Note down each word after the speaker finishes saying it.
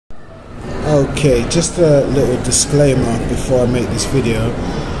Okay, just a little disclaimer before I make this video.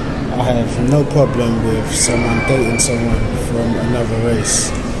 I have no problem with someone dating someone from another race.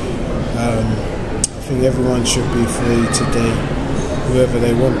 I think everyone should be free to date whoever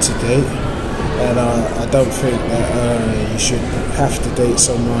they want to date, and I don't think that you should have to date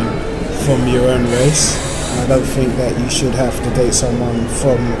someone from your own race. I don't think that you should have to date someone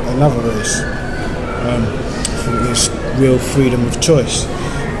from another race. I think there's real freedom of choice.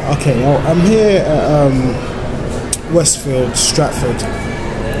 Okay, I'm here at Westfield, Stratford.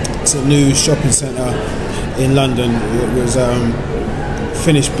 It's a new shopping centre in London. It was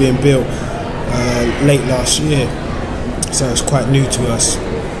finished being built late last year, so it's quite new to us.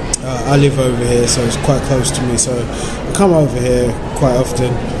 I live over here, so it's quite close to me, so I come over here quite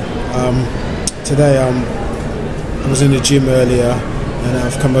often. Today I was in the gym earlier, and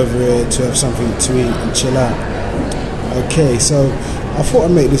I've come over here to have something to eat and chill out. Okay, so I thought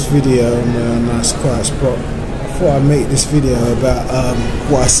I'd make this video in a nice quiet spot. I thought I'd make this video about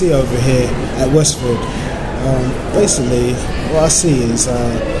what I see over here at Westfield. Basically, what I see is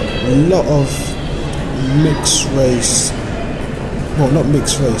a lot of mixed race, well, not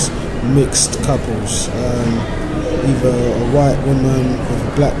mixed race, mixed couples. Either a white woman with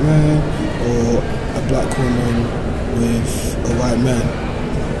a black man, or a black woman with a white man.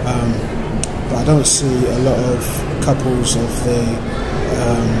 But I don't see a lot of couples of the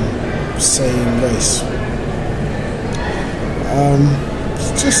same race.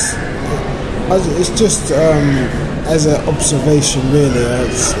 It's just as an observation, really.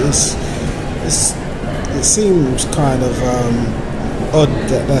 It seems kind of odd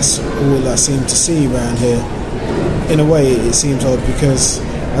that that's all I seem to see around here. In a way, it seems odd because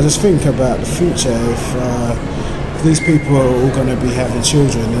I just think about the future. If these people are all going to be having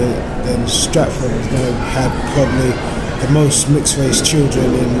children, then Stratford is going to have probably the most mixed race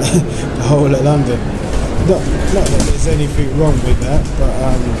children in the whole of London. Not that there's anything wrong with that,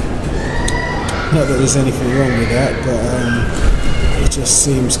 but it just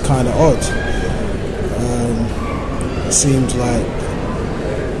seems kind of odd. It seems like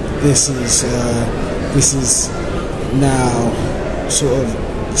this is now sort of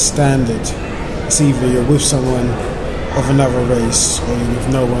standard. It's either you're with someone of another race or you're with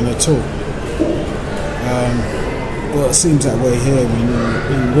no one at all. Well, it seems that way here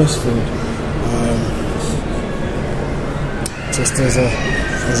in Westfield. Just there's a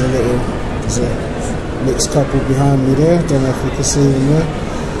mixed couple behind me there. Don't know if you can see them there,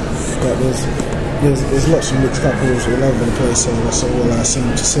 but there's lots of mixed couples all over the place. So that's all I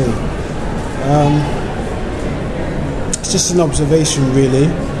seem to see. It's just an observation, really.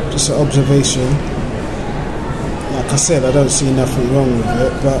 Just an observation. Like I said, I don't see nothing wrong with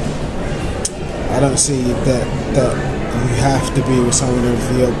it, but I don't see that you have to be with someone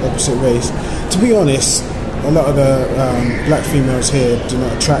of the opposite race. To be honest, a lot of the black females here do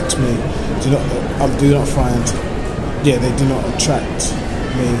not attract me. Do not find. Yeah, they do not attract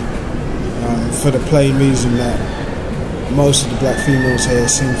me for the plain reason that most of the black females here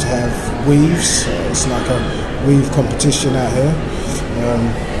seem to have weaves. It's like a weave competition out here.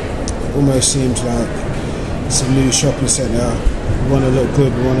 Almost seems like it's a new shopping centre. We want to look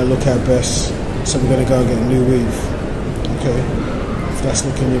good, we want to look our best, so we're going to go and get a new weave. Okay, if that's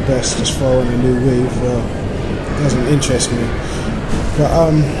looking your best, just throw in a new weave. Well, it doesn't interest me. But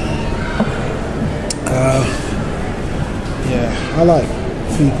yeah, I like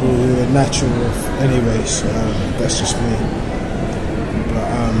people who are natural of any race. That's just me. But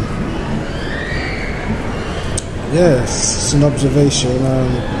yeah, it's an observation.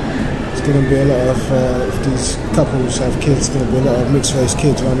 There's going to be a lot of, if these couples have kids, there's going to be a lot of mixed race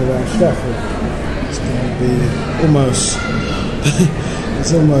kids running around Stratford. It's going to be almost,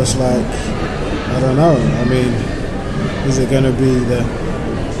 it's almost like, I don't know, I mean, is it going to be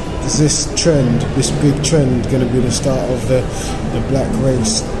is this trend, this big trend, going to be the start of the black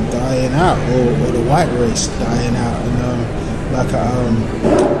race dying out, or the white race dying out? And like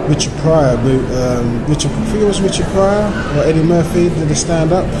Richard Pryor, I think it was Richard Pryor or Eddie Murphy did a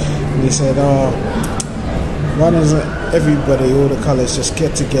stand up, and he said, why doesn't everybody, all the colours, just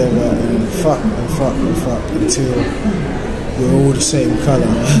get together and fuck until we're all the same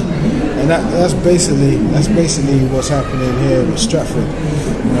colour? And that's basically what's happening here at Stratford.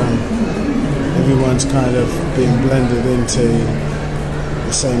 Everyone's kind of being blended into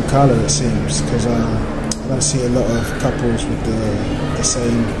the same colour, it seems, because I don't see a lot of couples with the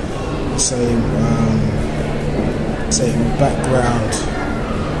same background,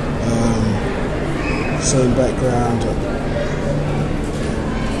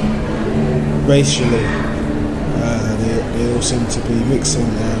 racially. They all seem to be mixing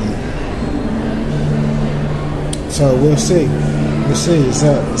So we'll see. We'll see. Is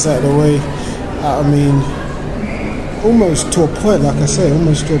that the way? I mean, almost to a point, like I say,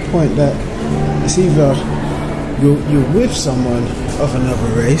 almost to a point that it's either you're with someone of another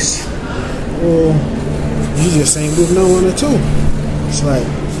race, or you just ain't with no one at all. It's like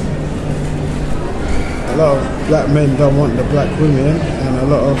a lot of black men don't want the black women, and a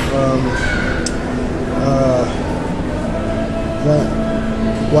lot of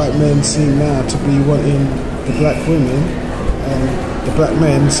white men seem now to be wanting the black women, and the black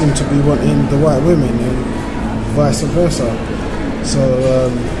men seem to be wanting the white women, and vice versa. So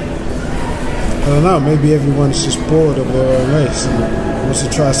I don't know, maybe everyone's just bored of their own race and wants to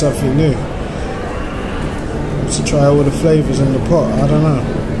try something new, wants to try all the flavours in the pot. I don't know,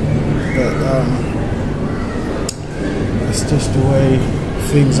 but it's just the way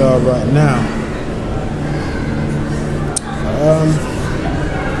things are right now.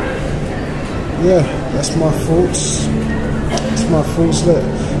 Yeah, that's my thoughts. That's my thoughts.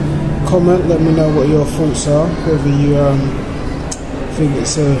 Comment, let me know what your thoughts are, whether you think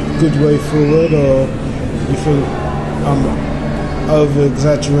it's a good way forward, or you think I'm over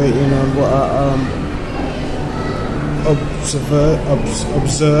exaggerating on what I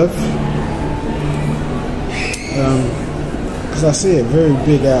observe. Because I see it very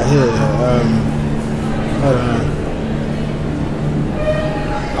big out here. I don't know.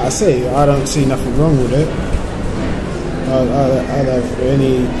 I don't see nothing wrong with it. I'd have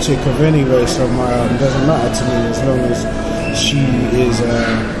any chick of any race on my arm. Doesn't matter to me, as long as she is a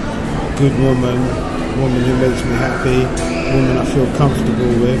good woman who makes me happy, woman I feel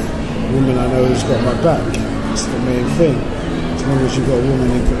comfortable with, woman I know who's got my back. That's the main thing. As long as you've got a woman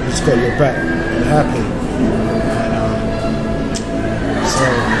who's got your back, you're happy. So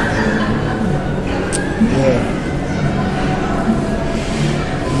yeah.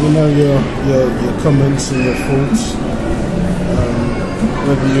 You know your comments and your thoughts,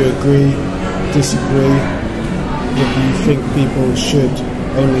 whether you agree, disagree, whether you think people should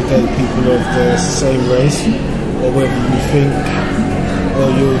only date people of the same race, or whether you think, or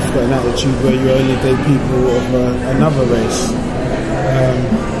you've got an attitude where you only date people of another race.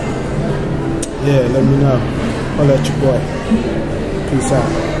 Yeah, let me know. I'll let you go. Peace out.